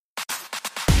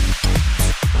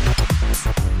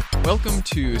Welcome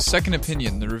to Second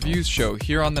Opinion, the reviews show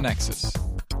here on the Nexus.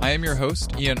 I am your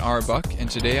host, Ian R. Buck, and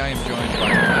today I am joined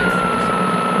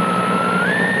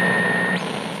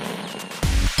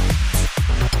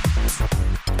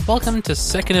by Welcome to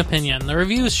Second Opinion, the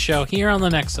reviews show here on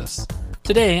the Nexus.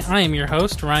 Today, I am your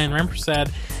host, Ryan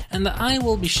Rempersad, and I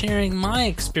will be sharing my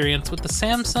experience with the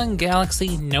Samsung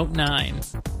Galaxy Note 9.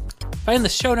 Find the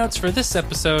show notes for this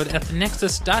episode at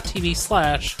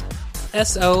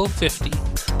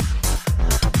thenexus.tv/SO50.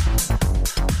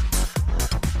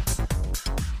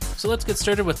 So let's get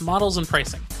started with models and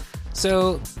pricing.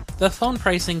 So the phone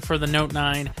pricing for the Note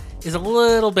 9 is a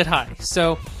little bit high.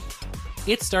 So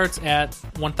it starts at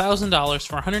 $1,000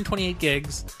 for 128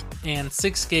 gigs and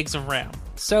 6 gigs of RAM.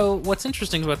 So what's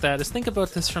interesting about that is think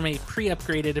about this from a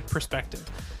pre-upgraded perspective.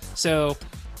 So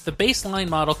the baseline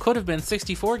model could have been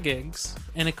 64 gigs,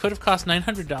 and it could have cost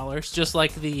 $900, just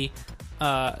like the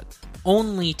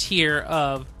only tier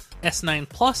of S9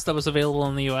 Plus that was available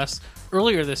in the US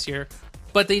earlier this year.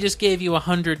 But they just gave you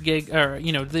 100 gig, or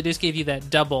they just gave you that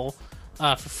double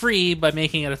for free by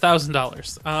making it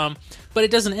 $1,000. But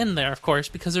it doesn't end there, of course,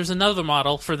 because there's another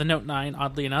model for the Note 9,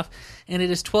 oddly enough, and it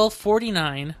is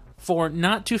 $1,249 for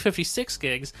not 256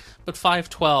 gigs, but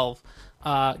 512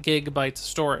 gigabytes of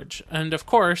storage. And of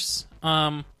course,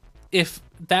 if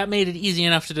that made it easy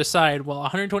enough to decide, well,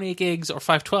 128 gigs or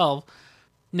 512,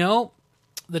 no.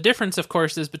 The difference, of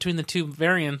course, is between the two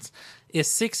variants is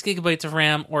 6 gigabytes of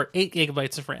RAM or 8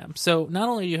 gigabytes of RAM. So not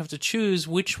only do you have to choose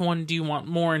which one do you want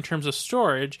more in terms of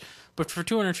storage, but for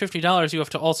 $250 you have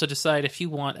to also decide if you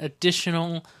want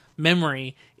additional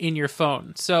memory in your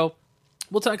phone. So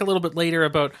we'll talk a little bit later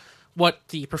about what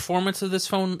the performance of this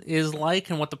phone is like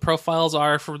and what the profiles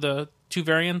are for the two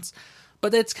variants,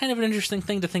 but it's kind of an interesting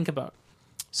thing to think about.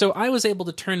 So I was able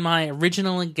to turn my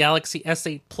original Galaxy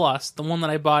S8 Plus, the one that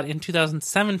I bought in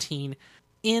 2017,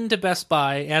 into Best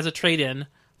Buy as a trade-in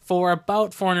for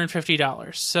about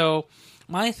 $450. So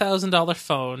my $1,000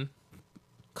 phone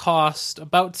cost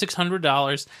about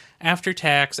 $600 after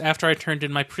tax after I turned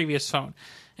in my previous phone.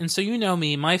 And so you know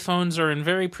me, my phones are in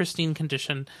very pristine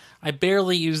condition. I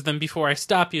barely use them before I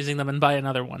stop using them and buy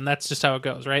another one. That's just how it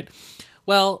goes, right?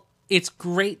 Well, it's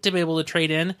great to be able to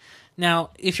trade in. Now,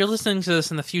 if you're listening to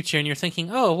this in the future and you're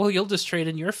thinking, oh, well, you'll just trade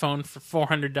in your phone for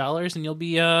 $400 and you'll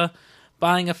be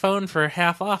buying a phone for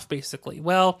half off, basically.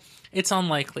 Well, it's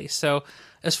unlikely. So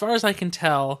as far as I can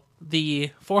tell,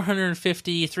 the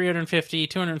 $450, $350,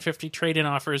 $250 trade-in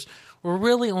offers were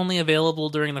really only available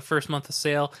during the first month of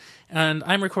sale. And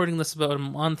I'm recording this about a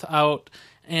month out,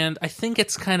 and I think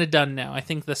it's kind of done now. I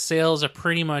think the sales are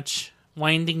pretty much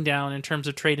winding down in terms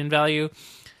of trade-in value.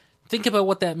 Think about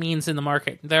what that means in the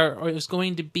market. There is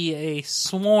going to be a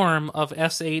swarm of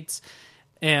S8s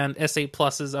and S8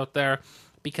 Pluses out there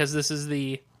because this is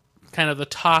the kind of the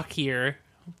talk here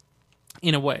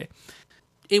in a way.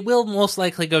 It will most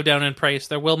likely go down in price.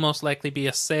 There will most likely be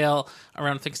a sale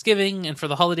around Thanksgiving and for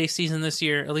the holiday season this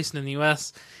year, at least in the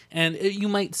US, and you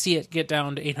might see it get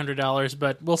down to $800,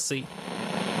 but we'll see.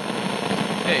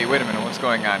 Hey, wait a minute, what's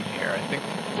going on here? I think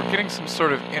we're getting some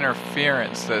sort of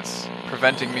interference that's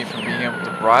preventing me from being able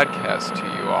to broadcast to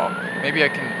you all. Maybe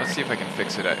let's see if I can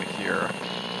fix it out here.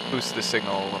 Boost the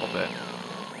signal a little bit.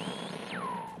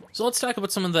 So let's talk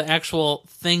about some of the actual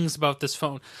things about this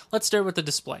phone. Let's start with the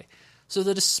display. So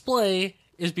the display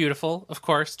is beautiful, of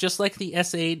course, just like the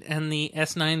S8 and the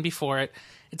S9 before it.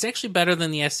 It's actually better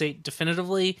than the S8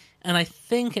 definitively, and I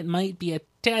think it might be a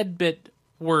tad bit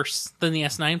worse than the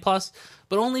S9 Plus,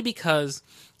 but only because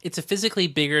it's a physically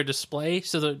bigger display,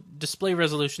 so the display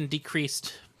resolution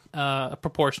decreased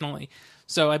proportionally.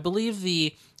 So I believe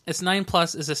the S9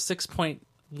 Plus is a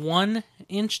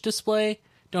 6.1-inch display.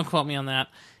 Don't quote me on that.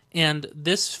 And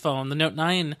this phone, the Note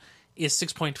 9, is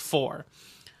 6.4.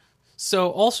 So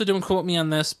also don't quote me on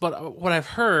this, but what I've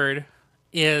heard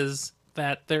is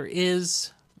that there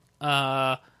is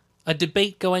a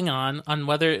debate going on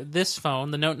whether this phone,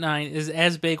 the Note 9, is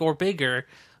as big or bigger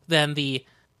than the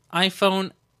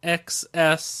iPhone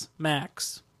XS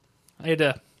Max. I had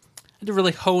to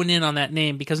really hone in on that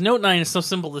name because Note 9 is so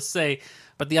simple to say,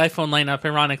 but the iPhone lineup,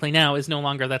 ironically now, is no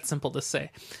longer that simple to say.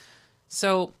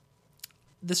 So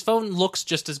this phone looks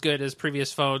just as good as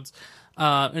previous phones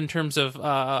in terms of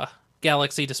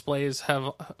Galaxy displays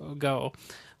go.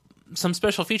 Some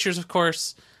special features, of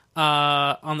course,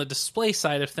 on the display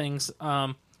side of things.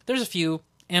 There's a few.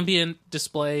 Ambient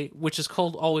display, which is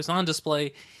called always on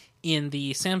display in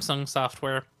the Samsung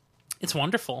software. It's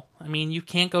wonderful. I mean, you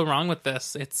can't go wrong with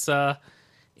this. It's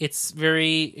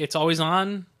always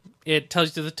on. It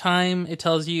tells you the time. It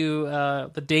tells you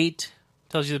the date.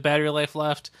 Tells you the battery life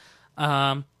left.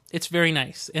 It's very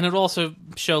nice. And it'll also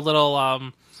show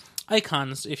little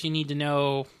icons if you need to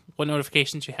know what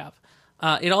notifications you have.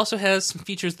 It also has some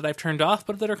features that I've turned off,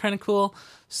 but that are kind of cool.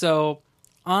 So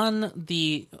on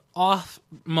the off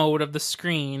mode of the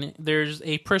screen, there's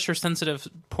a pressure-sensitive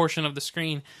portion of the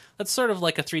screen that's sort of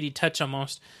like a 3D touch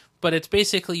almost, but it's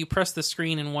basically you press the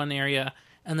screen in one area,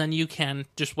 and then you can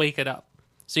just wake it up.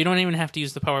 So you don't even have to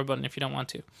use the power button if you don't want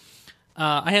to.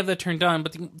 I have that turned on,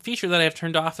 but the feature that I have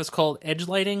turned off is called edge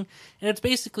lighting, and it's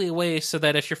basically a way so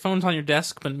that if your phone's on your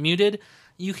desk but muted,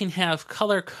 you can have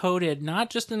color-coded, not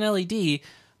just an LED,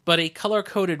 but a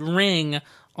color-coded ring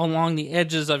along the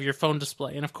edges of your phone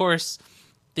display. And of course,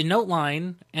 the Note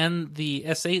line and the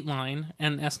S8 line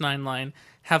and S9 line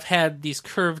have had these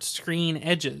curved screen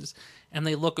edges, and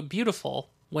they look beautiful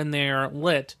when they're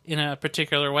lit in a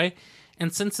particular way.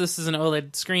 And since this is an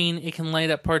OLED screen, it can light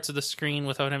up parts of the screen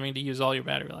without having to use all your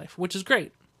battery life, which is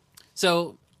great.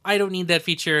 So I don't need that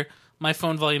feature. My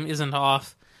phone volume isn't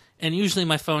off, and usually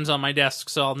my phone's on my desk,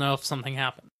 so I'll know if something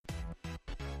happened.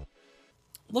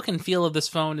 Look and feel of this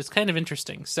phone is kind of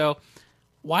interesting. So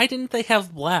why didn't they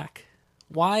have black?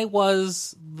 Why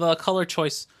was the color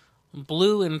choice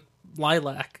blue and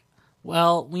lilac?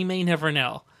 Well, we may never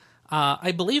know.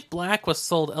 I believe black was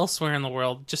sold elsewhere in the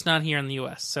world, just not here in the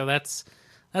US. So that's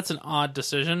an odd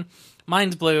decision.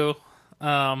 Mine's blue.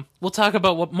 We'll talk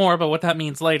about more about what that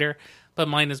means later, but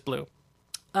mine is blue.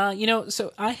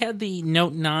 So I had the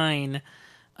Note 9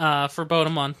 for about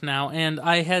a month now, and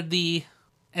I had the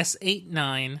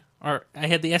S8 or I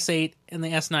had the S8 and the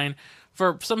S9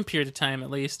 for some period of time at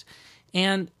least,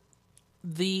 and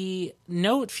the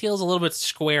Note feels a little bit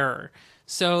squarer.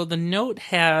 So the Note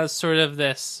has sort of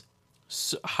this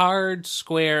hard,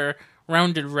 square,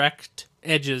 rounded rect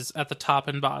edges at the top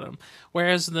and bottom,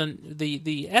 whereas the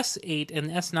S8 and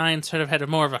the S9 sort of had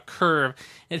more of a curve.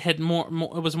 It had more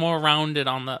it was more rounded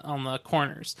on the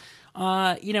corners.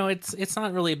 It's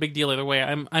not really a big deal either way.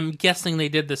 I'm guessing they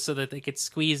did this so that they could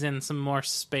squeeze in some more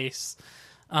space.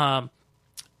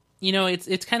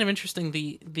 It's kind of interesting.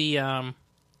 The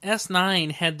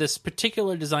S9 had this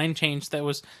particular design change that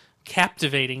was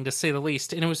captivating, to say the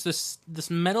least, and it was this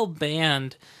metal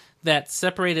band that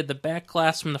separated the back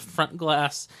glass from the front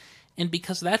glass, and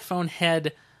because that phone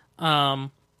had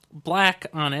black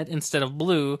on it instead of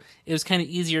blue, it was kind of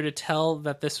easier to tell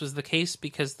that this was the case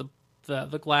because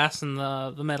the glass and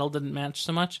the metal didn't match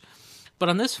so much. But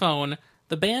on this phone,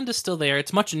 the band is still there.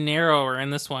 It's much narrower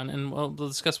in this one, and we'll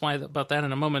discuss about that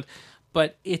in a moment.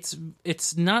 But it's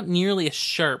not nearly as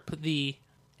sharp. The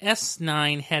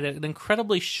S9 had an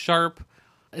incredibly sharp.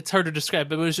 It's hard to describe,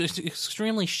 but it was just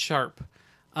extremely sharp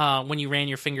when you ran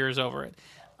your fingers over it.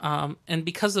 And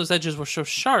because those edges were so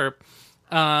sharp,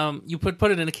 you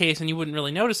put it in a case and you wouldn't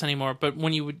really notice anymore. But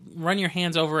when you would run your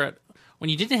hands over it, when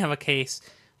you didn't have a case,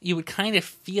 you would kind of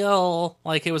feel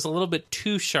like it was a little bit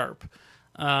too sharp.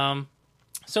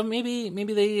 So maybe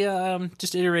they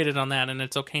just iterated on that and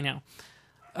it's okay now.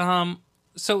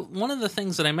 So one of the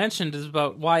things that I mentioned is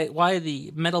about why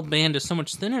the metal band is so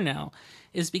much thinner now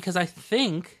is because I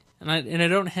think, and I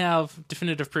don't have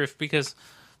definitive proof because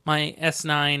my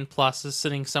S9 Plus is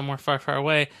sitting somewhere far, far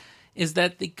away, is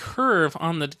that the curve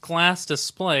on the glass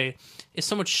display is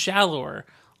so much shallower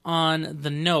on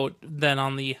the Note than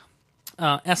on the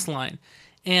S line.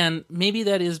 And maybe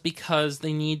that is because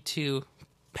they need to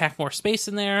pack more space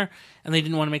in there and they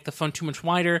didn't want to make the phone too much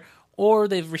wider, or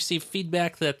they've received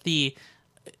feedback that the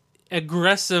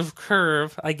aggressive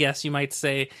curve, I guess you might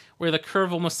say, where the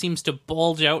curve almost seems to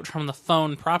bulge out from the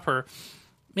phone proper,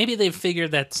 maybe they've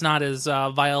figured that's not as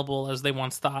viable as they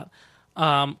once thought.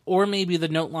 Or maybe the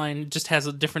Note line just has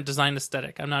a different design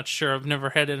aesthetic. I'm not sure. I've never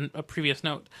had a previous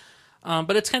Note.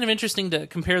 But it's kind of interesting to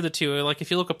compare the two. Like,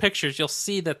 if you look at pictures, you'll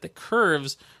see that the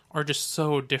curves are just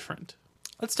so different.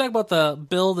 Let's talk about the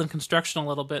build and construction a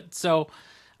little bit. So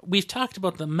we've talked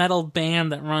about the metal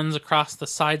band that runs across the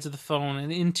sides of the phone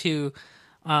and into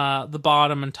the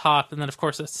bottom and top, and then, of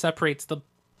course, it separates the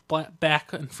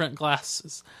back and front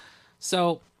glasses.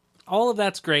 So all of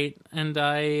that's great, and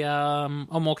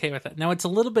I'm okay with it. Now, it's a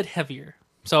little bit heavier.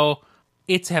 So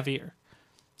it's heavier.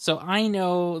 So I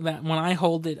know that when I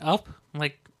hold it up,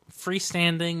 like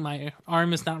freestanding, my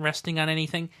arm is not resting on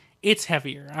anything, it's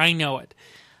heavier. I know it.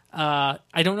 I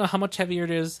don't know how much heavier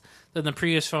it is than the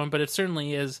previous phone, but it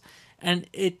certainly is. And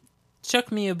it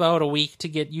took me about a week to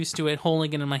get used to it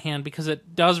holding it in my hand because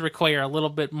it does require a little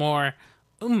bit more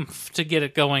oomph to get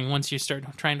it going once you start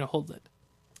trying to hold it.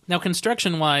 Now,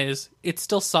 construction-wise, it's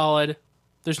still solid.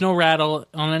 There's no rattle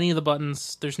on any of the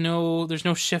buttons. There's no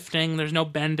shifting. There's no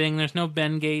bending. There's no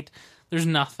bend gate. There's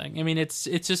nothing. I mean, it's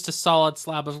just a solid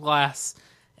slab of glass,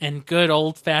 and good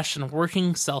old-fashioned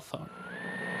working cell phone.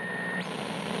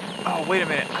 Oh, wait a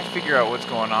minute. I figure out what's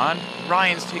going on.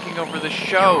 Ryan's taking over the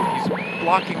show. He's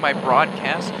blocking my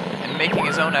broadcast and making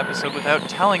his own episode without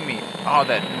telling me. Oh,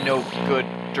 that no good,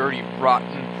 dirty,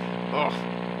 rotten. Ugh.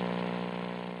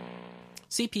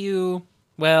 CPU,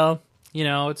 well,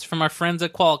 it's from our friends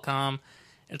at Qualcomm.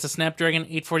 It's a Snapdragon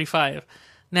 845.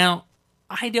 Now,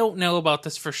 I don't know about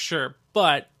this for sure,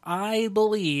 but I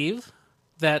believe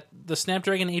that the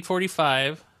Snapdragon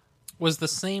 845 was the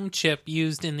same chip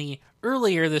used in the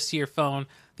earlier this year phone,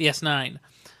 the S9.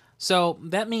 So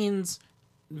that means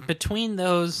between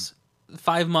those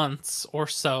 5 months or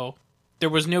so, there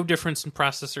was no difference in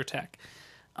processor tech,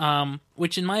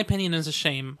 which in my opinion is a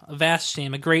shame, a vast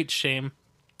shame, a great shame.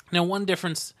 Now, one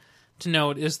difference to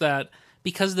note is that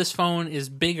because this phone is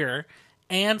bigger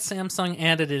and Samsung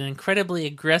added an incredibly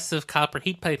aggressive copper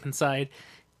heat pipe inside,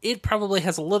 it probably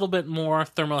has a little bit more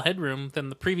thermal headroom than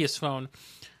the previous phone,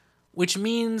 which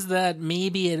means that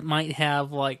maybe it might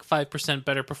have like 5%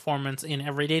 better performance in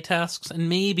everyday tasks and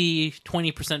maybe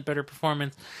 20% better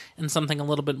performance in something a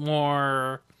little bit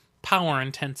more power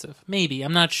intensive. Maybe,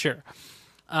 I'm not sure.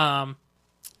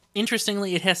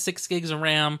 Interestingly, it has 6 gigs of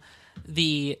RAM.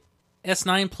 The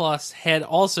S9 Plus had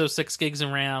also 6 gigs of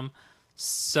RAM,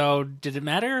 so did it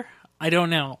matter? I don't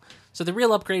know. So the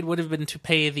real upgrade would have been to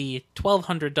pay the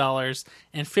 $1,200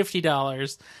 and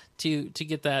 $50 to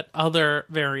get that other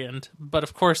variant, but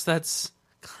of course that's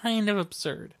kind of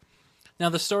absurd. Now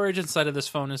the storage inside of this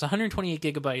phone is 128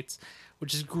 gigabytes,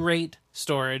 which is great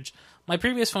storage. My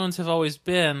previous phones have always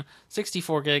been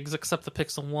 64 gigs, except the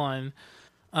Pixel 1.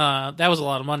 That was a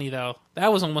lot of money, though.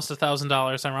 That was almost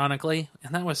 $1,000, ironically,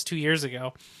 and that was 2 years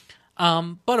ago.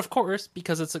 But of course,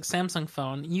 because it's a Samsung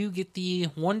phone, you get the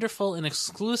wonderful and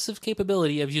exclusive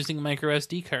capability of using a micro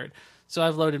SD card. So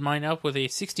I've loaded mine up with a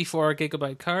 64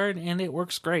 gigabyte card, and it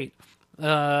works great.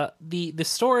 The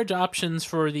storage options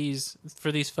for these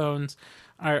phones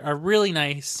are really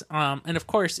nice. And of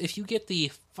course, if you get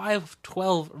the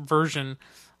 512 version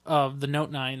of the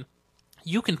Note 9,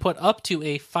 you can put up to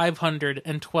a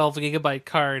 512 gigabyte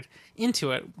card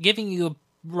into it, giving you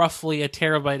roughly a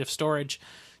terabyte of storage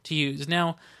to use.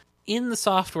 Now, in the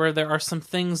software, there are some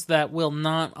things that will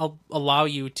not allow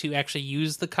you to actually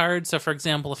use the card. So, for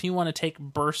example, if you want to take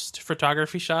burst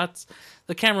photography shots,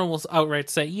 the camera will outright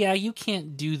say, yeah, you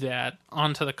can't do that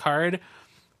onto the card.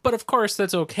 But of course,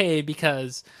 that's okay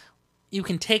because you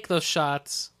can take those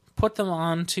shots, put them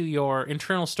onto your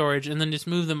internal storage, and then just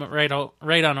move them right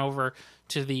on over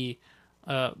to the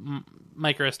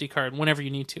micro SD card whenever you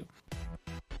need to.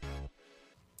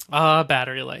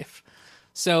 Battery life.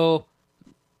 So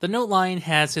the Note line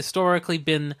has historically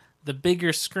been the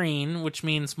bigger screen, which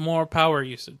means more power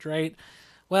usage, right?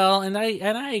 Well, and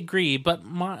I agree, but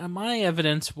my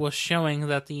evidence was showing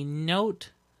that the Note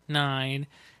 9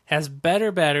 has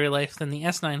better battery life than the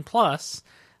S9 Plus,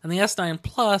 and the S9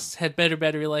 Plus had better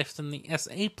battery life than the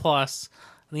S8 Plus,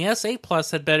 and the S8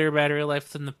 Plus had better battery life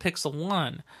than the Pixel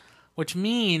 1, which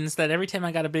means that every time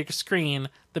I got a bigger screen,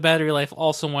 the battery life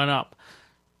also went up.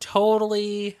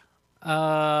 Totally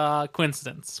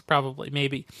coincidence, probably,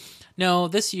 maybe. No,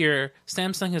 this year,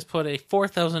 Samsung has put a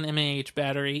 4,000 mAh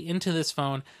battery into this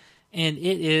phone, and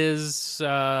it is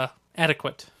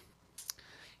adequate.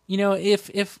 You know,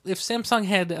 if Samsung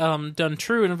had done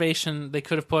true innovation, they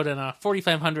could have put in a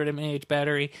 4,500 mAh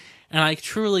battery, and I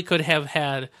truly could have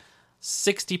had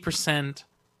 60%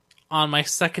 on my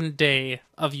second day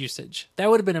of usage.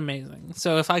 That would have been amazing.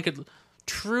 So if I could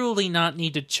truly not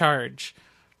need to charge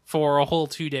for a whole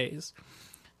 2 days.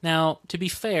 Now, to be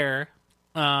fair,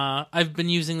 I've been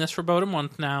using this for about a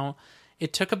month now.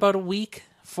 It took about a week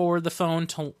for the phone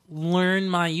to learn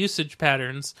my usage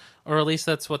patterns, or at least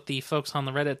that's what the folks on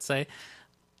the Reddit say.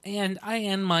 And I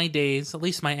end my days, at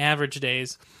least my average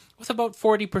days, with about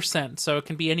 40%. So it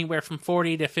can be anywhere from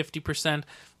 40 to 50%,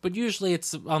 but usually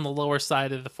it's on the lower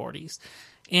side of the 40s.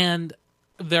 And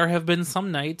there have been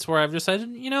some nights where I've decided,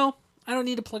 I don't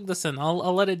need to plug this in.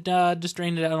 I'll let it just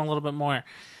drain it out a little bit more.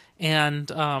 And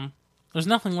there's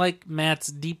nothing like Matt's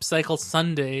Deep Cycle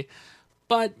Sunday,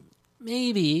 but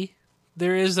maybe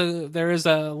there is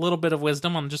a little bit of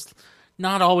wisdom on just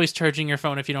not always charging your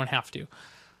phone if you don't have to.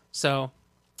 So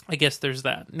I guess there's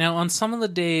that. Now, on some of the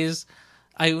days,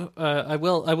 I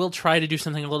will try to do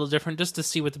something a little different just to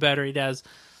see what the battery does.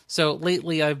 So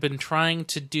lately, I've been trying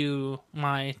to do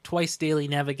my twice daily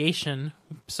navigation.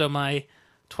 So my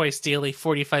twice daily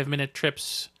 45-minute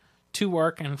trips to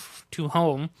work and to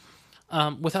home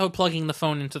without plugging the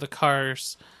phone into the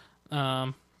car's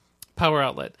power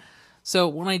outlet. So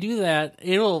when I do that,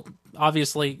 it'll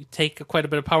obviously take quite a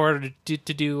bit of power to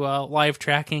do live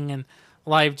tracking and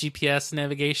live GPS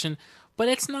navigation, but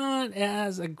it's not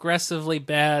as aggressively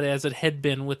bad as it had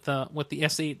been with the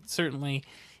S8, certainly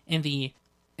in the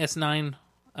S9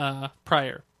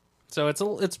 prior. So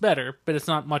it's better, but it's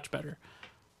not much better.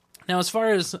 Now, as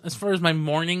far as my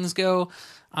mornings go,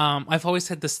 I've always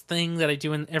had this thing that I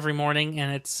do every morning,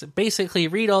 and it's basically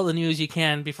read all the news you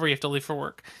can before you have to leave for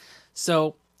work.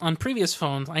 So on previous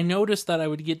phones, I noticed that I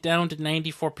would get down to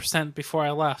 94% before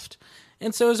I left.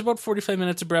 And so it was about 45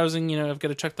 minutes of browsing. You know, I've got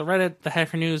to check the Reddit, the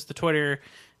Hacker News, the Twitter,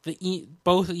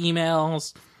 both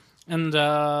emails, and,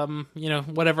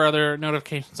 whatever other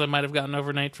notifications I might have gotten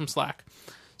overnight from Slack.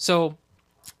 So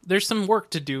there's some work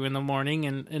to do in the morning,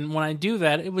 and when I do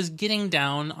that, it was getting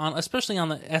down, especially on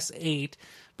the S8,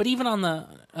 but even on the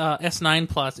S9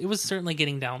 Plus, it was certainly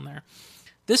getting down there.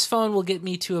 This phone will get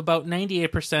me to about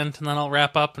 98%, and then I'll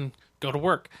wrap up and go to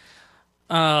work.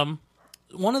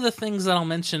 One of the things that I'll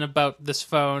mention about this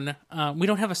phone, we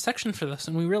don't have a section for this,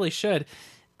 and we really should,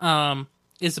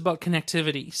 is about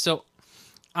connectivity. So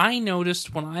I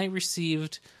noticed when I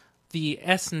received the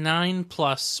S9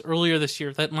 Plus earlier this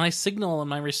year that my signal and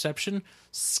my reception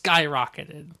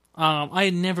skyrocketed. I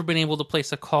had never been able to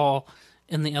place a call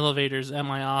in the elevators at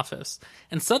my office.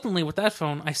 And suddenly with that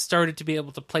phone, I started to be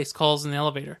able to place calls in the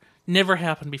elevator. Never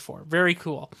happened before. Very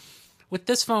cool. With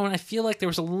this phone, I feel like there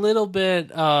was a little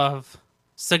bit of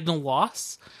signal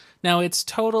loss. Now, it's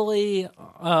totally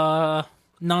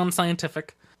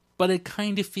non-scientific, but it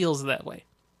kind of feels that way.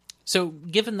 So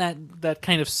given that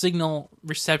kind of signal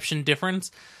reception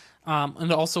difference,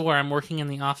 and also where I'm working in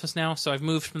the office now, so I've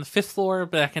moved from the 5th floor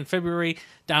back in February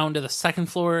down to the 2nd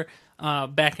floor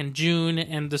back in June,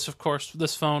 and this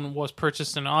phone was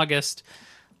purchased in August.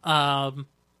 The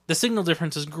signal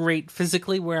difference is great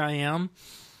physically where I am,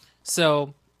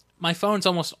 so my phone's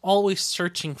almost always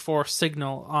searching for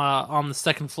signal on the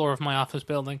 2nd floor of my office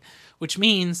building, which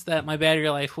means that my battery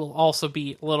life will also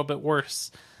be a little bit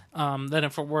worse than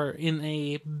if it were in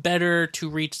a better to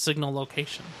reach signal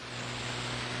location.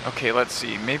 Okay, let's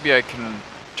see. Maybe I can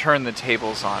turn the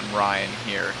tables on Ryan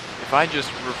here. If I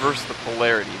just reverse the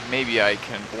polarity, maybe I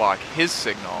can block his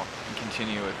signal and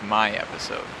continue with my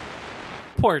episode.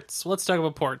 Ports. Let's talk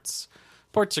about ports.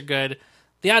 Ports are good.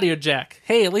 The audio jack.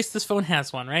 Hey, at least this phone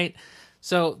has one, right?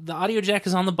 So the audio jack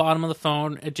is on the bottom of the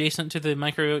phone, adjacent to the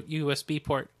micro USB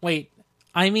port. Wait,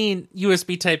 I mean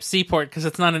USB Type-C port because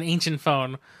it's not an ancient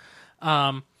phone.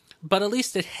 But at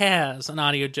least it has an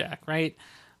audio jack, right?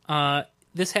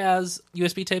 This has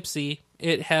USB Type-C.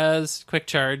 It has quick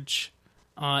charge.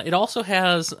 It also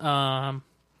has Qi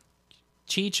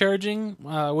charging,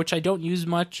 which I don't use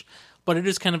much, but it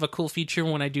is kind of a cool feature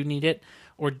when I do need it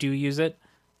or do use it.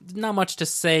 Not much to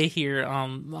say here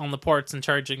on the ports and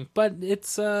charging, but it's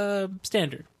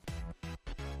standard.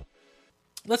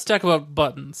 Let's talk about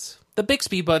buttons. The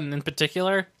Bixby button in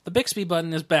particular. The Bixby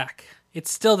button is back. It's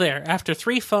still there. After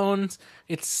 3 phones,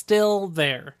 it's still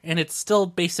there, and it's still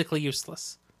basically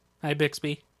useless. Hi,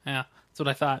 Bixby. Yeah, that's what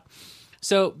I thought.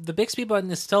 So the Bixby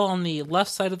button is still on the left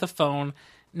side of the phone.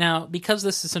 Now, because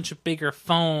this is such a bigger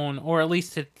phone, or at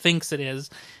least it thinks it is,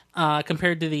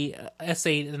 compared to the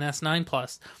S8 and S9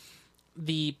 Plus,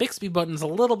 the Bixby button's a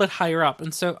little bit higher up,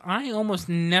 and so I almost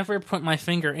never put my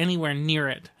finger anywhere near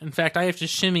it. In fact, I have to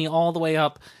shimmy all the way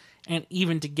up, and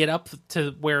even to get up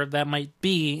to where that might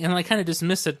be, and I kind of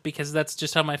dismiss it because that's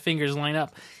just how my fingers line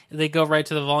up. They go right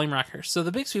to the volume rocker. So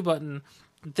the Bixby button,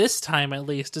 this time at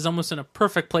least, is almost in a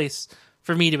perfect place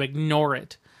for me to ignore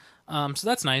it. So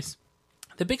that's nice.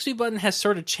 The Bixby button has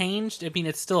sort of changed. I mean,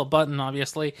 it's still a button,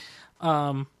 obviously.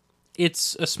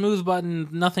 It's a smooth button.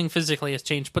 Nothing physically has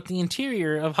changed. But the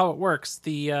interior of how it works,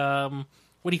 the,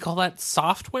 what do you call that,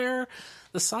 software?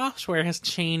 The software has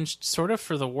changed sort of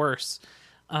for the worse.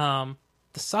 The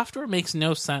software makes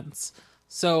no sense.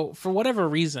 So, for whatever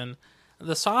reason,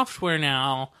 the software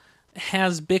now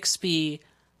has Bixby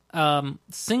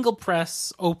single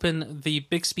press open the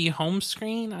Bixby home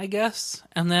screen, I guess,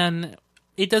 and then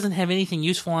it doesn't have anything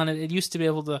useful on it. It used to be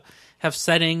able to have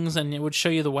settings, and it would show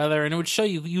you the weather, and it would show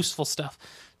you useful stuff.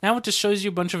 Now it just shows you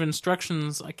a bunch of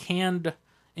instructions, canned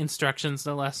instructions,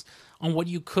 no less, on what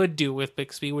you could do with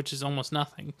Bixby, which is almost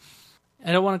nothing.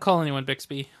 I don't want to call anyone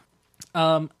Bixby.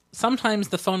 Sometimes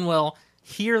the phone will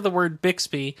hear the word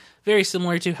Bixby, very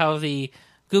similar to how the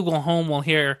Google Home will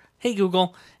hear, "Hey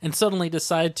Google," and suddenly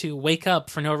decide to wake up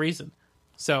for no reason.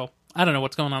 So, I don't know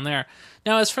what's going on there.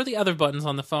 Now, as for the other buttons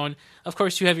on the phone, of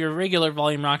course you have your regular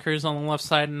volume rockers on the left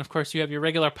side, and of course you have your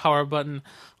regular power button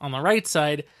on the right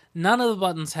side. None of the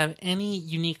buttons have any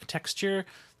unique texture.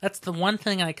 That's the one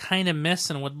thing I kind of miss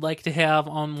and would like to have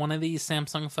on one of these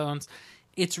Samsung phones.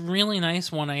 It's really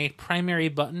nice when a primary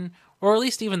button or at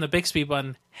least even the Bixby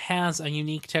button, has a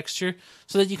unique texture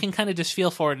so that you can kind of just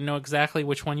feel for it and know exactly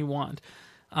which one you want.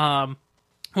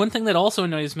 One thing that also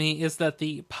annoys me is that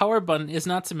the power button is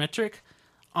not symmetric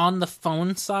on the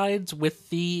phone sides with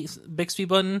the Bixby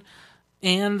button,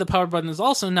 and the power button is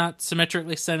also not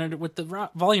symmetrically centered with the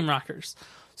volume rockers.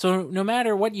 So no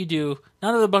matter what you do,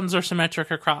 none of the buttons are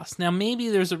symmetric across. Now, maybe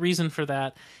there's a reason for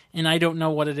that, and I don't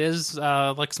know what it is,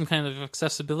 like some kind of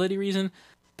accessibility reason,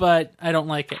 but I don't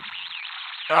like it.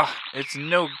 Ugh, it's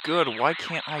no good. Why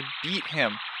can't I beat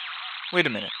him? Wait a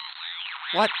minute.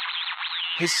 What?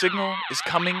 His signal is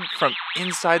coming from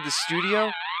inside the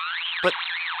studio?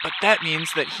 But that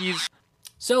means that he's...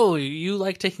 So, you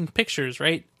like taking pictures,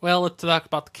 right? Well, let's talk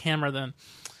about the camera then.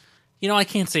 I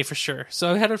can't say for sure.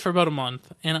 So I've had it for about a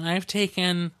month, and I've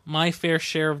taken my fair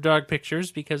share of dog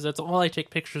pictures, because that's all I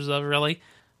take pictures of, really.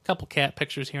 A couple cat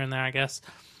pictures here and there, I guess.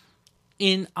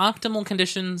 In optimal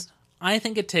conditions, I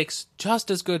think it takes just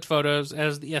as good photos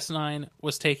as the S9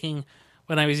 was taking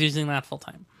when I was using that full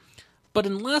time. But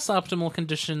in less optimal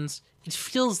conditions, it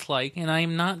feels like, and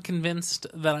I'm not convinced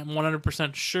that I'm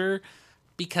 100% sure,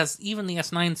 because even the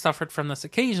S9 suffered from this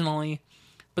occasionally,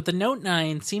 but the Note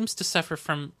 9 seems to suffer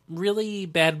from really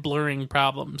bad blurring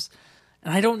problems.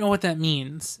 And I don't know what that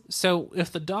means. So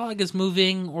if the dog is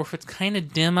moving, or if it's kind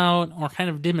of dim out, or kind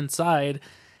of dim inside,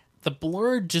 the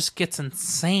blur just gets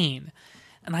insane.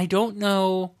 And I don't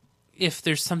know if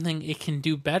there's something it can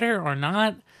do better or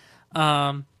not.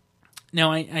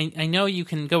 Now, I know you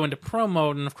can go into Pro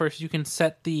mode, and of course you can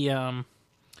set the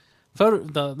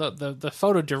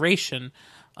photo duration,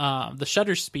 the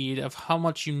shutter speed of how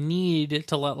much you need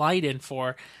to let light in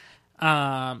for.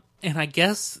 And I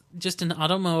guess just in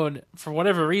auto mode, for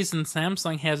whatever reason,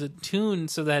 Samsung has it tuned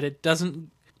so that it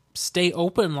doesn't stay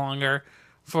open longer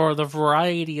for the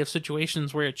variety of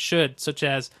situations where it should, such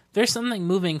as there's something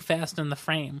moving fast in the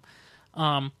frame.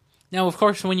 Now, of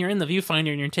course, when you're in the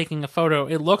viewfinder and you're taking a photo,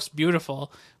 it looks beautiful.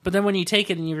 But then when you take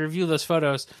it and you review those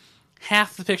photos,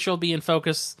 half the picture will be in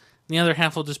focus, and the other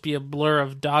half will just be a blur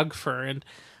of dog fur. And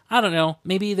I don't know,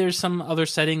 maybe there's some other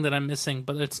setting that I'm missing,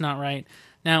 but it's not right.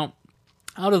 Now,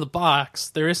 out of the box,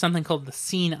 there is something called the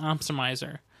Scene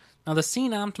Optimizer. Now, the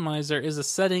Scene Optimizer is a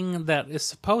setting that is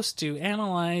supposed to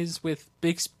analyze with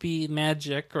Bixby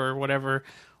Magic or whatever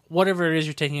it is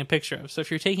you're taking a picture of. So if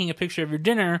you're taking a picture of your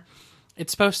dinner,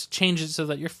 it's supposed to change it so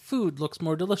that your food looks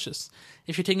more delicious.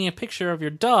 If you're taking a picture of your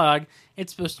dog,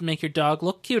 it's supposed to make your dog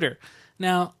look cuter.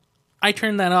 Now, I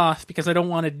turned that off because I don't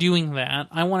want it doing that.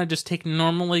 I want to just take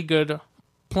normally good,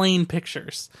 plain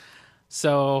pictures.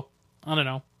 So, I don't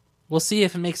know. We'll see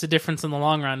if it makes a difference in the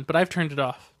long run, but I've turned it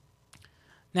off.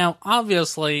 Now,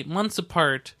 obviously, months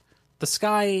apart, the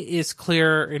sky is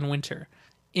clearer in winter.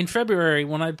 In February,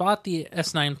 when I bought the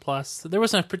S9 Plus, there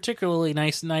was a particularly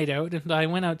nice night out, and I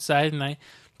went outside and I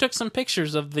took some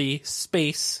pictures of the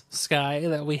space sky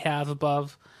that we have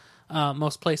above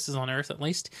most places on Earth, at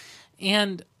least.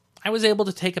 And I was able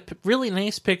to take a really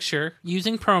nice picture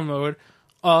using Pro Mode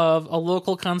of a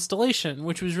local constellation,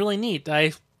 which was really neat.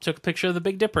 I took a picture of the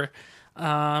Big Dipper.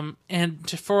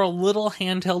 For a little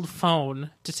handheld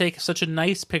phone to take such a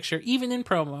nice picture, even in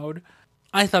Pro Mode,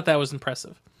 I thought that was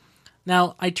impressive.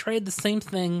 Now, I tried the same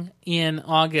thing in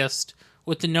August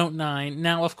with the Note 9.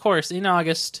 Now, of course, in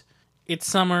August, it's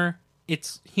summer,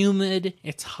 it's humid,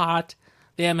 it's hot,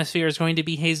 the atmosphere is going to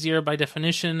be hazier by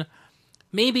definition.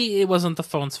 Maybe it wasn't the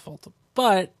phone's fault,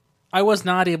 but I was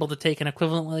not able to take an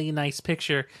equivalently nice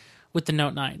picture with the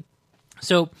Note 9.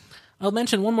 So, I'll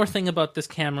mention one more thing about this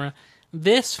camera.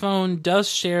 This phone does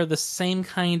share the same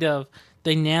kind of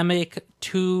dynamic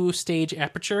two-stage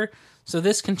aperture, so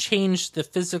this can change the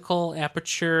physical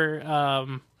aperture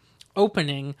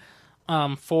opening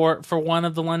for one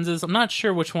of the lenses. I'm not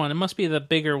sure which one. It must be the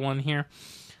bigger one here.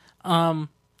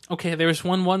 Okay, there's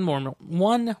one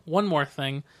more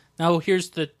thing. Now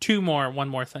here's the one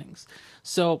more things.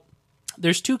 So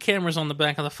there's two cameras on the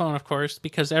back of the phone, of course,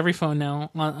 because every phone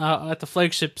now at the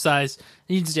flagship size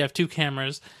needs to have two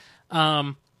cameras.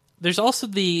 There's also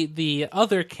the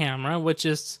other camera, which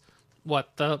is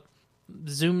the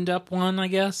zoomed up one, I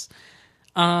guess.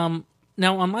 Now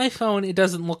on my phone it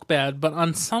doesn't look bad, but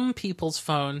on some people's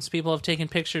phones, people have taken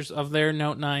pictures of their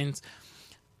Note 9s.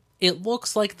 It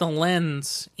looks like the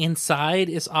lens inside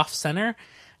is off center,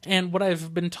 and what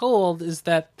I've been told is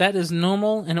that is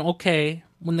normal and okay.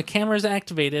 When the camera is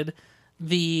activated,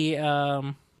 the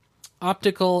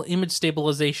optical image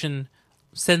stabilization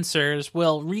sensors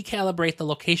will recalibrate the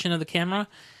location of the camera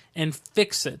and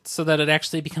fix it so that it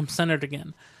actually becomes centered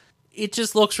again. It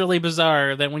just looks really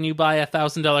bizarre that when you buy a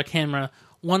 $1,000 camera,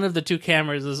 one of the two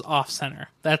cameras is off-center.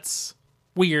 That's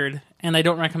weird, and I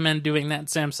don't recommend doing that,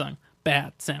 Samsung.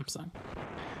 bad, Samsung.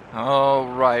 All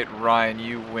right, Ryan,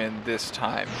 you win this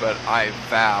time, but I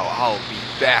vow I'll be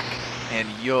back and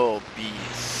you'll be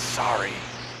sorry.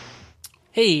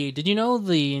 Hey, did you know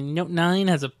the Note 9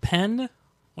 has a pen?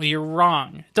 Well, you're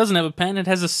wrong. It doesn't have a pen, it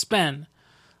has a SPEN.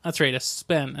 That's right, a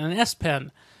SPEN, an S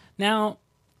Pen. Now,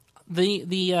 the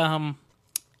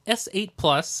S8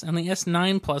 Plus and the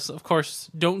S9 Plus, of course,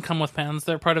 don't come with pens.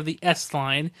 They're part of the S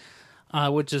line,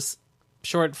 which is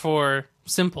short for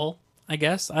simple, I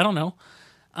guess. I don't know.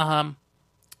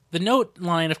 The Note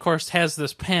line, of course, has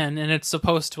this pen, and it's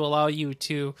supposed to allow you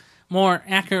to more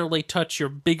accurately touch your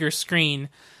bigger screen.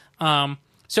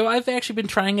 So I've actually been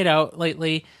trying it out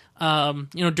lately.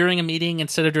 During a meeting,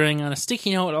 instead of drawing on a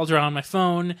sticky note, I'll draw on my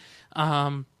phone.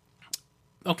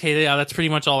 Okay, yeah, that's pretty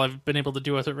much all I've been able to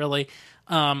do with it, really.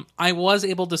 I was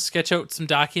able to sketch out some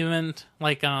document,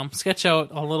 sketch out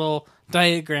a little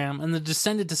diagram, and then just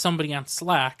send it to somebody on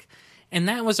Slack. And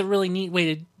that was a really neat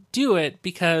way to do it,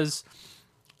 because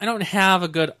I don't have a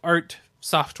good art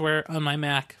software on my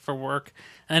Mac for work,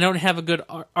 and I don't have a good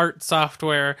art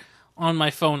software on my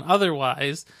phone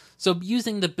otherwise. So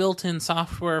using the built-in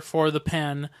software for the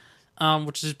pen,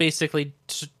 which is basically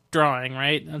just drawing,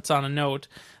 right? It's on a note.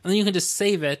 And then you can just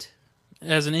save it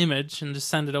as an image and just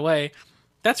send it away.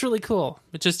 That's really cool.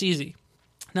 It's just easy.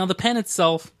 Now, the pen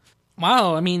itself,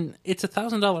 wow, I mean, it's a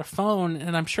 $1,000 phone,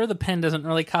 and I'm sure the pen doesn't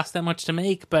really cost that much to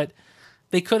make, but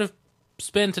they could have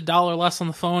spent $1 less on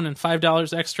the phone and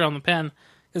 $5 extra on the pen,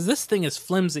 because this thing is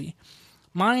flimsy.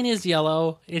 Mine is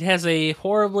yellow. It has a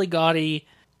horribly gaudy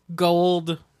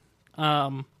gold,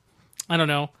 I don't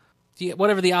know,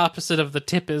 whatever the opposite of the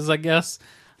tip is, I guess.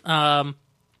 And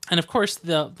of course,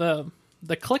 the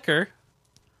clicker,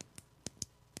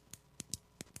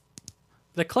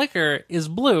 is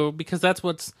blue, because that's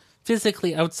what's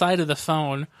physically outside of the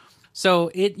phone. So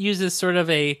it uses sort of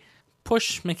a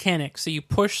push mechanic. So you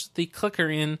push the clicker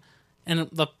in, and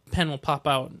the pen will pop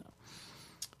out.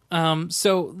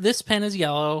 So this pen is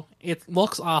yellow. It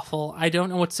looks awful. I don't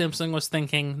know what Samsung was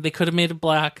thinking. They could have made it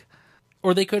black,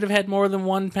 or they could have had more than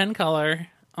one pen color,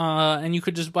 and you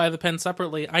could just buy the pen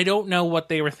separately. I don't know what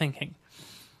they were thinking.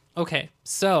 Okay,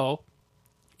 so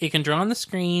it can draw on the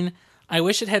screen. I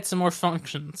wish it had some more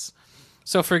functions.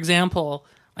 So, for example,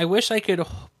 I wish I could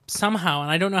somehow,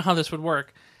 and I don't know how this would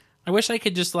work, I wish I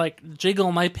could just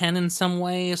jiggle my pen in some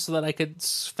way so that I could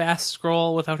fast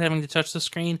scroll without having to touch the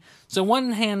screen. So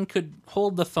one hand could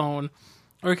hold the phone,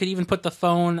 or I could even put the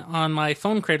phone on my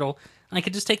phone cradle, and I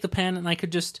could just take the pen and I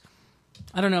could just,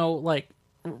 I don't know,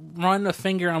 run a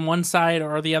finger on one side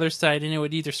or the other side, and it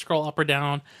would either scroll up or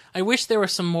down. I wish there were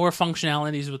some more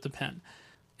functionalities with the pen.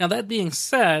 Now, that being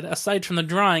said, aside from the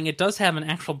drawing, it does have an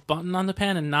actual button on the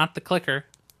pen and not the clicker.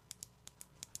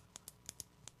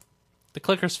 The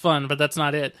clicker's fun, but that's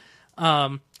not it.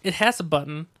 It has a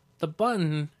button. The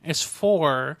button is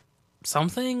for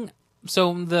something.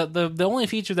 So the only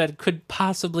feature that could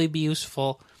possibly be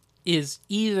useful is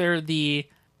either the...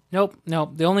 Nope.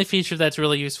 The only feature that's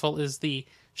really useful is the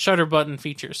shutter button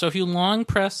feature. So if you long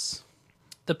press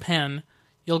the pen,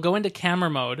 you'll go into camera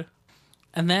mode,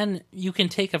 and then you can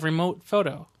take a remote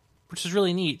photo, which is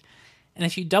really neat. And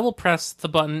if you double press the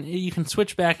button, you can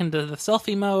switch back into the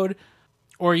selfie mode,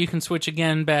 or you can switch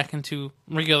again back into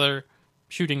regular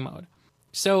shooting mode.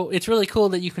 So it's really cool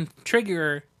that you can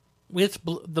trigger with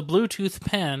the Bluetooth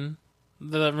pen,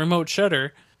 the remote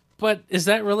shutter. But is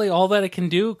that really all that it can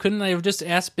do? Couldn't I have just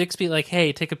asked Bixby,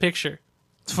 hey, take a picture?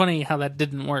 It's funny how that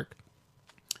didn't work.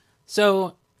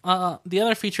 So the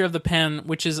other feature of the pen,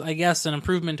 which is, I guess, an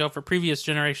improvement over previous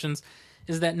generations,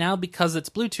 is that now, because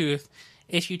it's Bluetooth,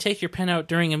 if you take your pen out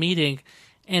during a meeting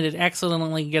and it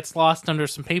accidentally gets lost under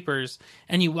some papers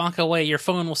and you walk away, your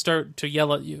phone will start to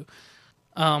yell at you.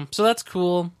 So that's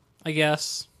cool, I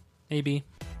guess. Maybe.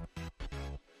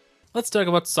 Let's talk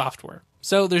about software.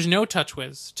 So there's no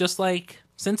TouchWiz. Just like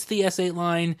since the S8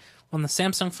 line, when the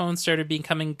Samsung phones started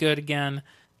becoming good again,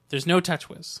 there's no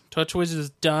TouchWiz. TouchWiz is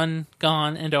done,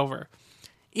 gone, and over.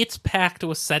 It's packed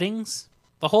with settings.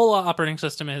 The whole operating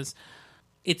system is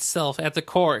itself, at the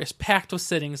core, is packed with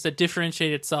settings that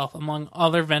differentiate itself among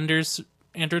other vendors'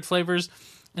 Android flavors,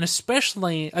 and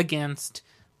especially against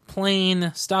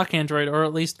plain stock Android, or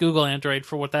at least Google Android,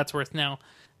 for what that's worth now.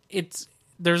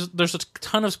 There's a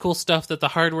ton of cool stuff that the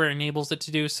hardware enables it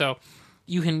to do, so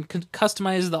you can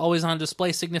customize the always-on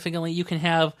display significantly. You can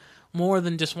have more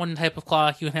than just one type of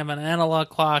clock. You can have an analog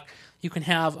clock. You can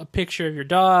have a picture of your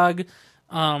dog,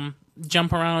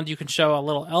 jump around. You can show a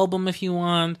little album if you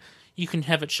want. You can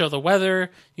have it show the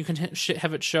weather. You can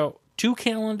have it show 2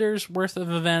 calendars worth of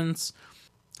events,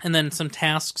 and then some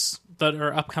tasks that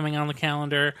are upcoming on the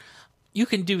calendar. you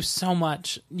can do so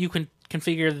much. You can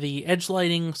configure the edge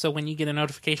lighting, so when you get a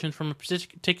notification from a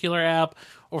particular app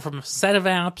or from a set of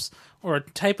apps or a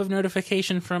type of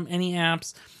notification from any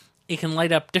apps, it can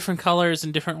light up different colors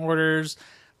in different orders.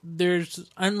 There's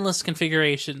endless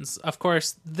configurations. Of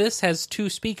course, this has two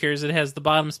speakers. It has the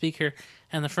bottom speaker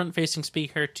and the front-facing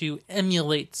speaker to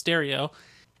emulate stereo.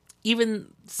 Even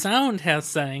sound has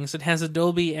settings. It has a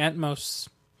Dolby Atmos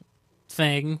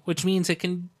thing, which means it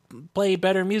can play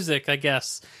better music, I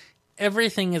guess.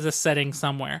 Everything is a setting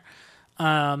somewhere.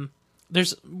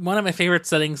 There's one of my favorite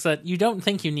settings that you don't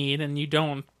think you need, and you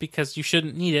don't because you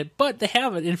shouldn't need it, but they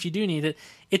have it, and if you do need it,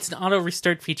 it's an auto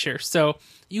restart feature. So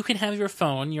you can have your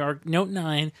phone, your Note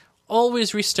 9,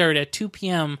 always restart at 2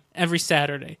 p.m. every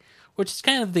Saturday, which is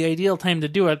kind of the ideal time to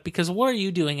do it, because what are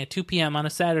you doing at 2 p.m. on a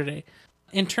Saturday?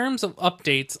 In terms of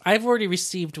updates, I've already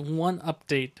received one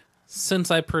update since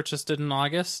I purchased it in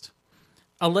August.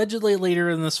 Allegedly, later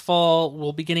in this fall,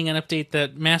 we'll be getting an update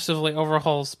that massively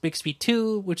overhauls Bixby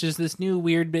 2, which is this new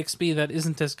weird Bixby that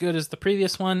isn't as good as the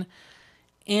previous one.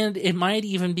 And it might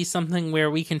even be something where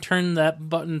we can turn that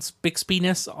button's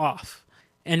Bixby-ness off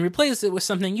and replace it with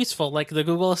something useful, like the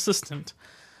Google Assistant.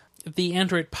 The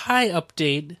Android Pie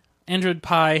update, Android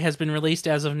Pie has been released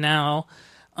as of now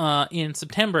in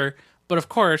September, but of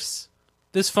course,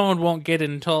 this phone won't get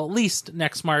it until at least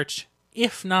next March,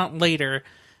 if not later,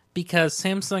 because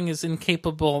Samsung is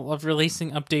incapable of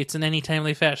releasing updates in any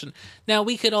timely fashion. Now,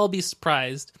 we could all be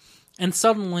surprised, and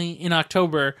suddenly, in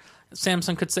October,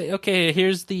 Samsung could say, okay,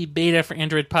 here's the beta for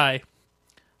Android Pie.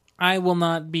 I will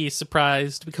not be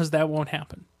surprised, because that won't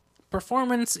happen.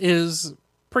 Performance is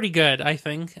pretty good, I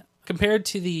think. Compared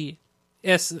to the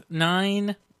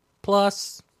S9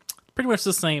 Plus, pretty much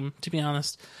the same, to be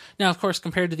honest. Now, of course,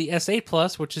 compared to the S8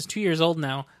 Plus, which is 2 years old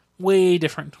now, way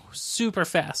different. Super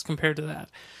fast compared to that.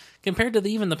 Compared to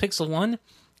even the Pixel 1,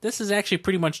 this is actually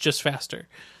pretty much just faster.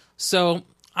 So,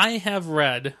 I have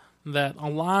read that a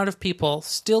lot of people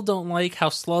still don't like how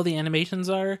slow the animations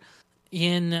are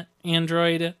in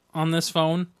Android on this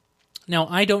phone. Now,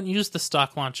 I don't use the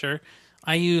stock launcher.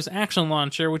 I use Action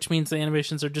Launcher, which means the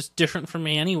animations are just different for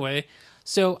me anyway.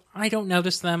 So, I don't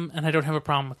notice them, and I don't have a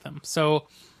problem with them. So,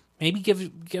 maybe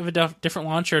give a different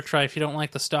launcher a try if you don't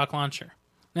like the stock launcher.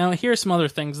 Now, here are some other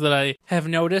things that I have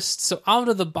noticed. So, out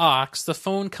of the box, the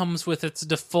phone comes with its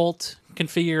default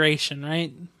configuration,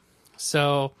 right?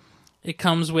 So, it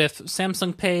comes with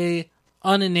Samsung Pay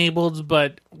unenabled,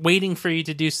 but waiting for you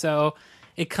to do so.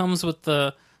 It comes with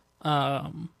the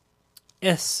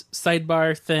S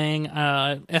sidebar thing,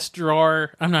 S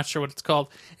drawer. I'm not sure what it's called.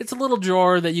 It's a little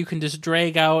drawer that you can just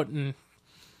drag out, and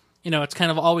it's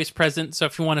kind of always present. So,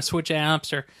 if you want to switch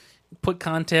apps or put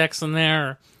contacts in there,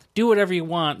 or do whatever you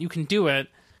want, you can do it.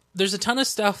 There's a ton of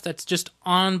stuff that's just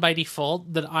on by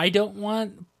default that I don't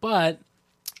want, but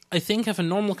I think if a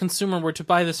normal consumer were to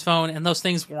buy this phone and those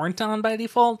things weren't on by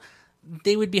default,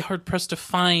 they would be hard-pressed to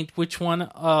find which one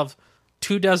of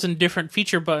 24 different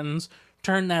feature buttons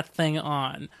turn that thing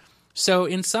on. So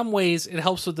in some ways, it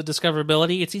helps with the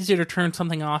discoverability. It's easier to turn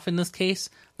something off in this case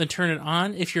than turn it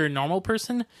on if you're a normal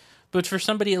person. But for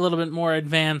somebody a little bit more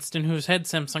advanced and who's had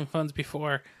Samsung phones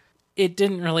before, it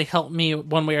didn't really help me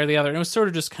one way or the other. It was sort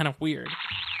of just kind of weird.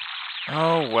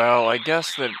 Oh, well, I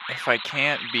guess that if I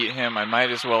can't beat him, I might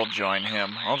as well join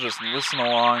him. I'll just listen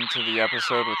along to the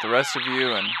episode with the rest of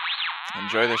you and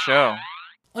enjoy the show.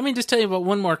 Let me just tell you about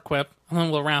one more quip, and then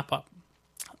we'll wrap up.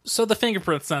 So the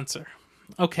fingerprint sensor.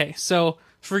 Okay, so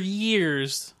for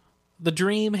years, the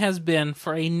dream has been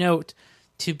for a Note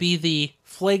to be the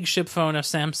flagship phone of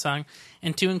Samsung,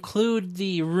 and to include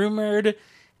the rumored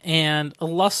and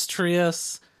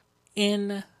illustrious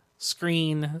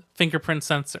in-screen fingerprint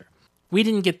sensor. We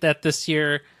didn't get that this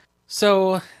year.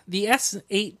 So the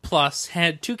S8 Plus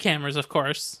had two cameras, of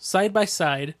course, side by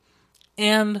side,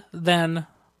 and then,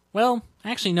 well,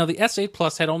 actually no, the S8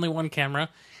 Plus had only one camera,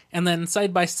 and then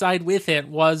side by side with it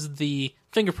was the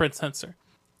fingerprint sensor.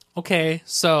 Okay,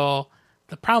 so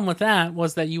the problem with that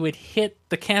was that you would hit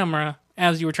the camera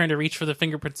as you were trying to reach for the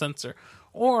fingerprint sensor,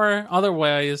 or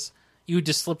otherwise you would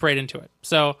just slip right into it.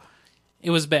 So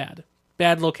it was bad.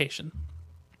 Bad location.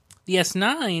 The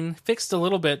S9 fixed a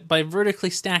little bit by vertically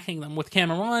stacking them with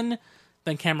camera 1,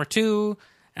 then camera 2,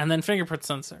 and then fingerprint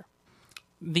sensor.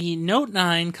 The Note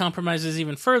 9 compromises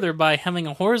even further by having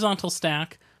a horizontal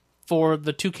stack for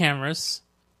the two cameras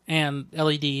and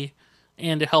LED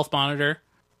and a health monitor.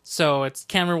 So it's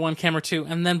camera 1, camera 2,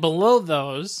 and then below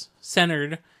those,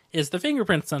 centered, is the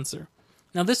fingerprint sensor.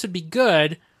 Now this would be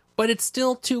good, but it's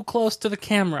still too close to the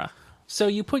camera. So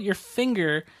you put your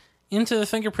finger into the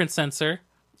fingerprint sensor,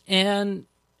 and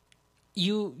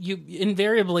you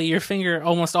invariably, your finger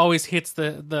almost always hits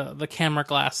the camera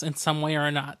glass in some way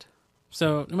or not.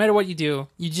 So no matter what you do,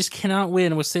 you just cannot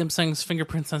win with Samsung's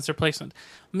fingerprint sensor placement.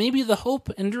 Maybe the hope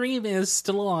and dream is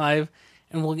still alive,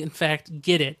 and we'll in fact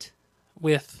get it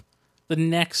with the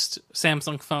next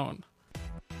Samsung phone.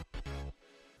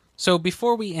 So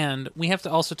before we end, we have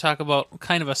to also talk about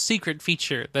kind of a secret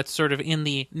feature that's sort of in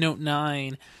the Note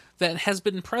 9 that has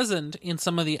been present in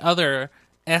some of the other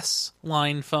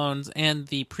S-line phones and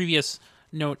the previous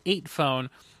Note 8 phone,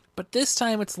 but this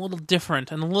time it's a little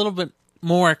different and a little bit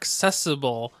more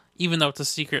accessible, even though it's a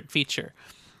secret feature.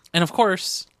 And of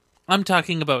course, I'm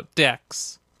talking about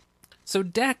DeX. So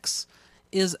DeX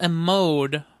is a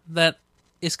mode that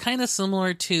is kind of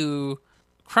similar to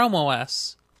Chrome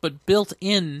OS, but built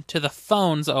into the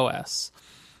phone's OS.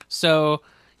 So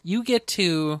you get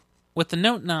to, with the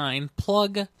Note 9,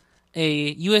 plug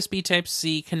a USB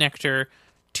Type-C connector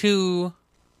to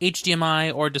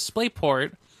HDMI or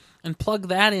DisplayPort and plug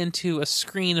that into a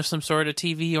screen of some sort, a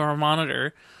TV or a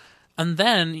monitor, and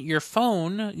then your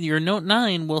phone, your Note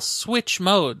 9, will switch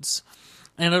modes,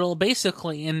 and it'll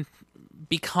basically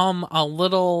become a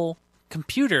little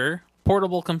computer,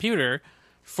 portable computer,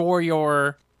 for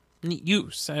your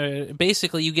use.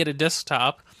 Basically, you get a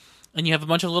desktop, and you have a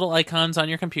bunch of little icons on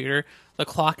your computer. The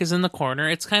clock is in the corner.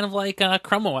 It's kind of like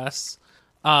Chrome OS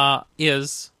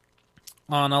is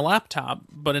on a laptop,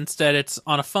 but instead it's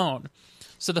on a phone.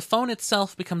 So the phone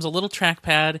itself becomes a little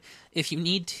trackpad. If you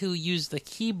need to use the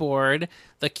keyboard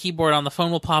on the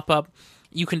phone will pop up.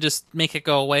 You can just make it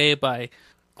go away by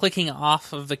clicking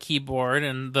off of the keyboard,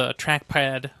 and the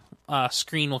trackpad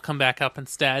screen will come back up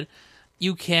instead.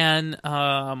 You can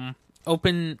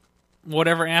open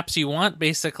whatever apps you want,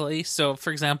 basically. So,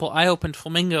 for example, I opened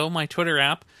Flamingo, my Twitter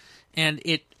app, and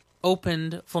it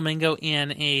opened Flamingo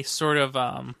in a sort of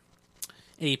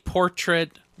a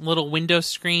portrait little window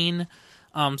screen,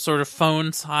 sort of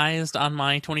phone-sized on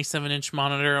my 27-inch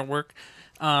monitor at work.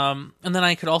 And then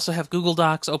I could also have Google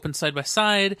Docs open side by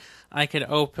side. I could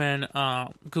open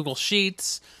Google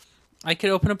Sheets. I could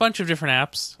open a bunch of different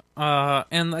apps.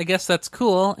 And I guess that's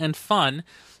cool and fun.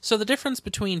 So the difference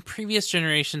between previous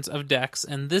generations of DeX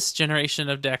and this generation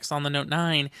of DeX on the Note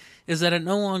 9 is that it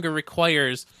no longer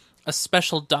requires a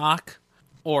special dock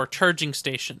or charging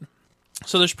station.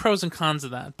 So there's pros and cons of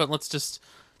that, but let's just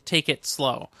take it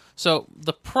slow. So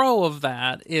the pro of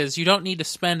that is you don't need to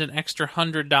spend an extra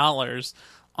 $100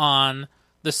 on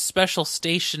the special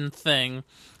station thing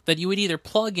that you would either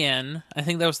plug in, I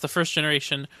think that was the first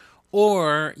generation,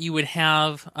 or you would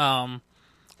have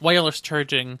wireless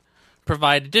charging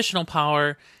provide additional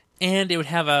power, and it would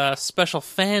have a special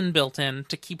fan built in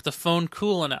to keep the phone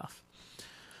cool enough.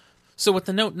 So with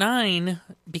the Note 9,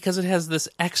 because it has this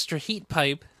extra heat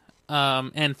pipe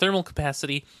and thermal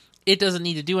capacity, it doesn't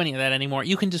need to do any of that anymore.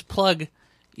 You can just plug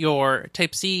your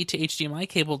Type-C to HDMI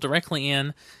cable directly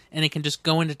in, and it can just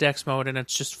go into DeX mode, and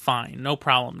it's just fine. No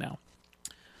problem now.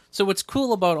 So what's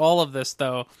cool about all of this,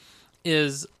 though,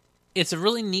 is it's a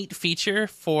really neat feature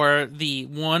for the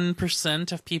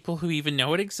 1% of people who even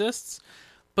know it exists,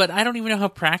 but I don't even know how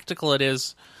practical it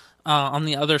is on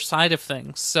the other side of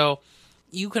things. So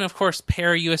you can, of course,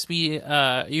 pair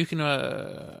USB.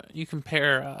 You can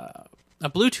pair a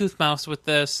Bluetooth mouse with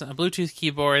this, a Bluetooth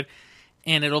keyboard,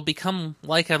 and it'll become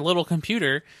like a little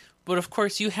computer. But of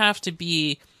course, you have to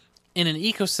be in an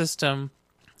ecosystem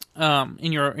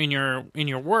in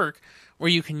your work where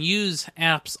you can use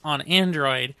apps on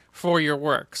Android for your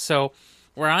work. So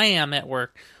where I am at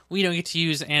work, we don't get to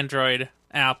use Android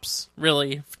apps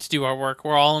really to do our work.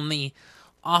 We're all in the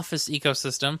Office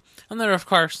ecosystem, and there are of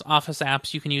course Office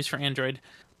apps you can use for Android,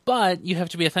 but you have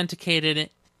to be authenticated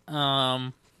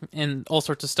and all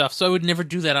sorts of stuff. So I would never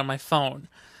do that on my phone.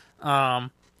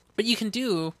 But you can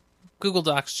do Google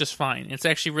Docs just fine. It's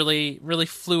actually really, really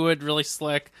fluid, really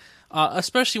slick,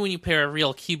 especially when you pair a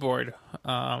real keyboard.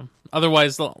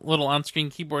 Otherwise, the little on-screen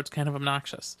keyboard's kind of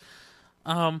obnoxious.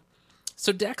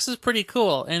 So DeX is pretty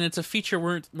cool, and it's a feature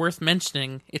worth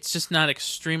mentioning. It's just not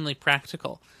extremely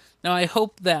practical. Now, I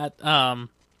hope that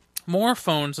more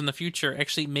phones in the future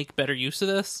actually make better use of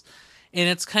this. And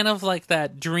it's kind of like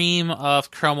that dream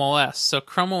of Chrome OS. So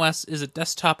Chrome OS is a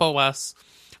desktop OS,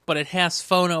 but it has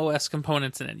phone OS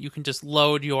components in it. You can just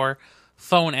load your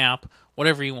phone app,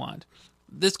 whatever you want.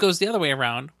 This goes the other way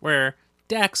around, where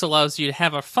DeX allows you to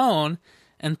have a phone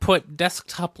and put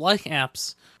desktop-like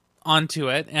apps onto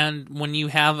it. And when you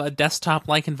have a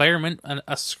desktop-like environment,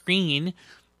 a screen,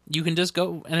 you can just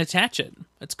go and attach it.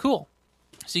 It's cool.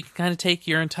 So you can kind of take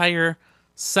your entire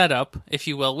setup, if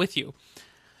you will, with you.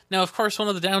 Now, of course, one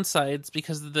of the downsides,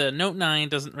 because the Note 9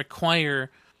 doesn't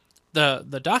require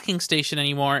the docking station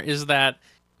anymore is that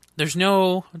there's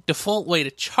no default way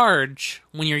to charge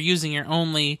when you're using your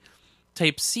only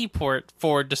Type-C port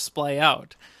for display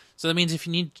out. So that means if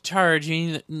you need to charge,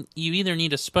 you either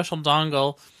need a special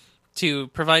dongle to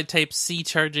provide Type-C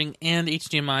charging and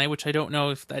HDMI, which I don't know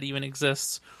if that even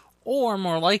exists, or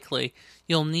more likely,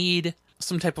 you'll need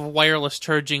some type of wireless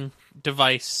charging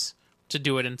device to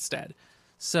do it instead.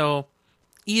 So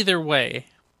either way,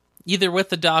 either with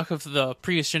the dock of the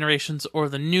previous generations or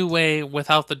the new way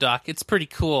without the dock, it's pretty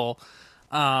cool.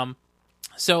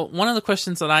 So one of the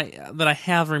questions that I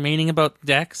have remaining about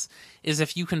DeX is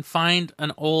if you can find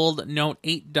an old Note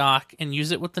 8 dock and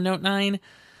use it with the Note 9,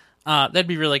 that'd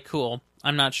be really cool.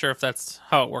 I'm not sure if that's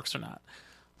how it works or not.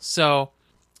 So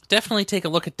definitely take a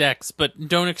look at DeX, but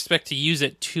don't expect to use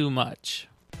it too much.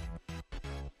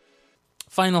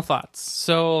 Final thoughts.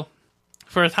 So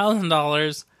for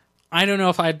 $1,000, I don't know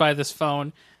if I'd buy this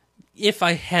phone if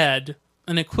I had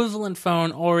an equivalent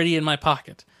phone already in my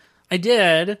pocket. I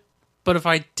did, but if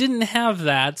I didn't have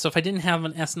that, so if I didn't have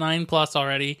an S9 Plus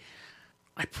already,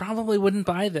 I probably wouldn't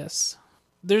buy this.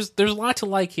 There's a lot to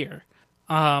like here.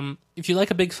 If you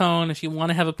like a big phone, if you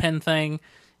want to have a pen thing,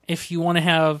 if you want to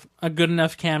have a good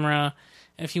enough camera,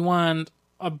 if you want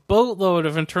a boatload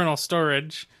of internal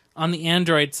storage on the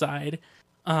Android side,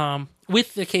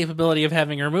 with the capability of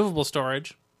having removable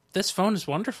storage, this phone is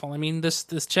wonderful. I mean, this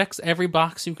checks every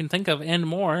box you can think of and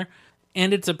more,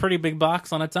 and it's a pretty big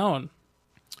box on its own.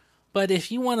 But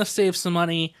if you want to save some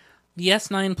money, the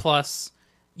S9 Plus,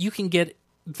 you can get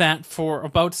that for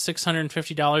about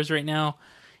 $650 right now.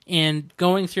 And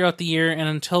going throughout the year and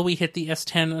until we hit the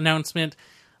S10 announcement,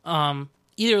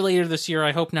 either later this year,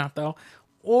 I hope not though,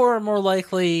 or more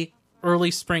likely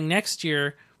early spring next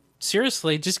year,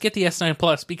 seriously, just get the S9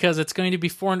 Plus because it's going to be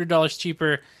 $400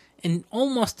 cheaper and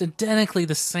almost identically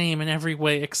the same in every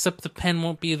way, except the pen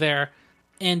won't be there,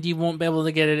 and you won't be able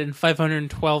to get it in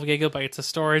 512 gigabytes of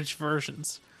storage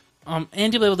versions.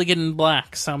 And you'll be able to get it in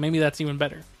black, so maybe that's even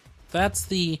better. That's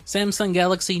the Samsung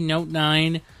Galaxy Note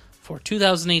 9 for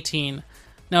 2018.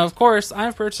 Now, of course,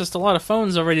 I've purchased a lot of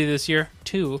phones already this year,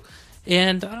 too,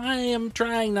 and I am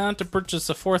trying not to purchase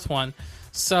a fourth one.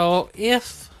 So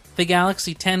if the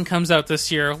Galaxy 10 comes out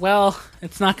this year, well,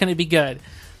 it's not going to be good.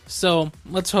 So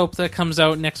let's hope that comes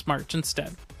out next March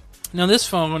instead. Now, this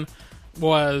phone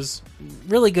was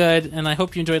really good, and I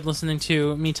hope you enjoyed listening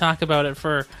to me talk about it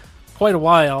for quite a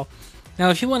while. Now,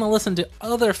 if you want to listen to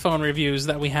other phone reviews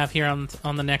that we have here on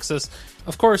the Nexus,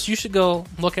 of course, you should go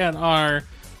look at our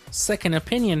Second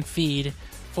Opinion feed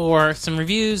for some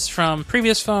reviews from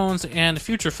previous phones and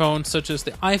future phones, such as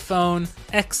the iPhone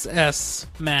XS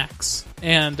Max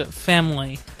and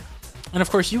Family. And of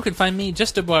course, you can find me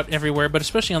just about everywhere, but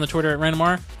especially on the Twitter at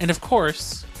RandomR, and of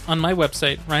course, on my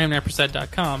website,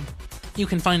 RyanRappersett.com. You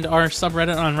can find our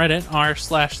subreddit on Reddit,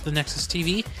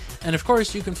 r/TheNexusTV, and of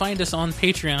course, you can find us on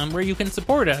Patreon, where you can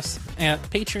support us at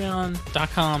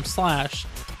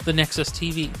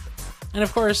patreon.com/TheNexusTV. And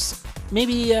of course,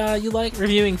 maybe you like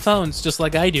reviewing phones just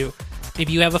like I do.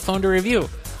 Maybe you have a phone to review.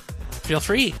 Feel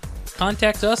free.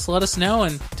 Contact us, let us know,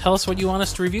 and tell us what you want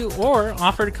us to review, or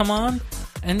offer to come on,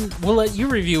 and we'll let you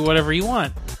review whatever you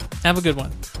want. Have a good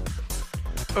one.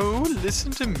 Oh,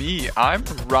 listen to me. I'm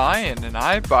Ryan, and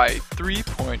I buy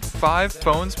 3.5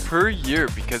 phones per year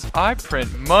because I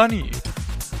print money.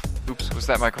 Oops, was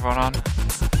that microphone on?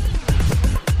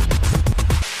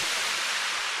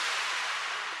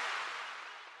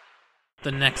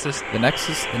 The Nexus. The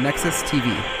Nexus. The Nexus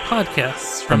TV.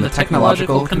 Podcasts from the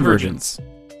Technological Convergence.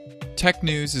 Tech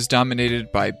news is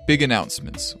dominated by big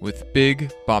announcements with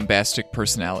big, bombastic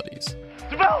personalities.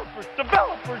 Developers!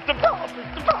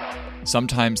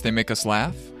 Sometimes they make us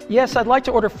laugh. Yes, I'd like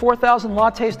to order 4,000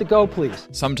 lattes to go, please.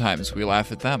 Sometimes we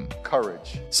laugh at them.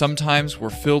 Courage. Sometimes we're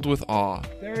filled with awe.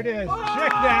 There it is.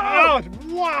 Check that out.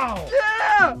 Wow.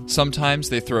 Yeah! Sometimes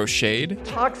they throw shade.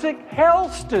 Toxic hell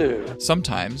stew.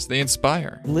 Sometimes they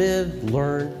inspire. Live,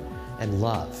 learn, and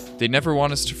love. They never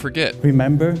want us to forget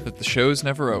Remember that the show's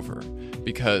never over,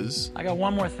 because... I got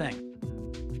one more thing.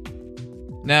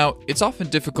 Now, it's often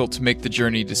difficult to make the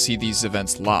journey to see these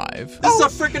events live. This is a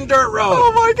freaking dirt road!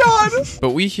 Oh my god!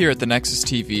 But we here at the Nexus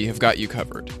TV have got you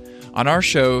covered. On our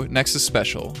show, Nexus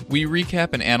Special, we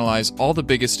recap and analyze all the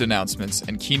biggest announcements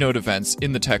and keynote events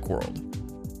in the tech world.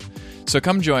 So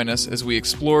come join us as we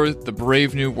explore the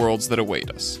brave new worlds that await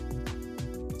us.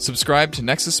 Subscribe to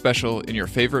Nexus Special in your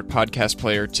favorite podcast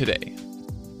player today.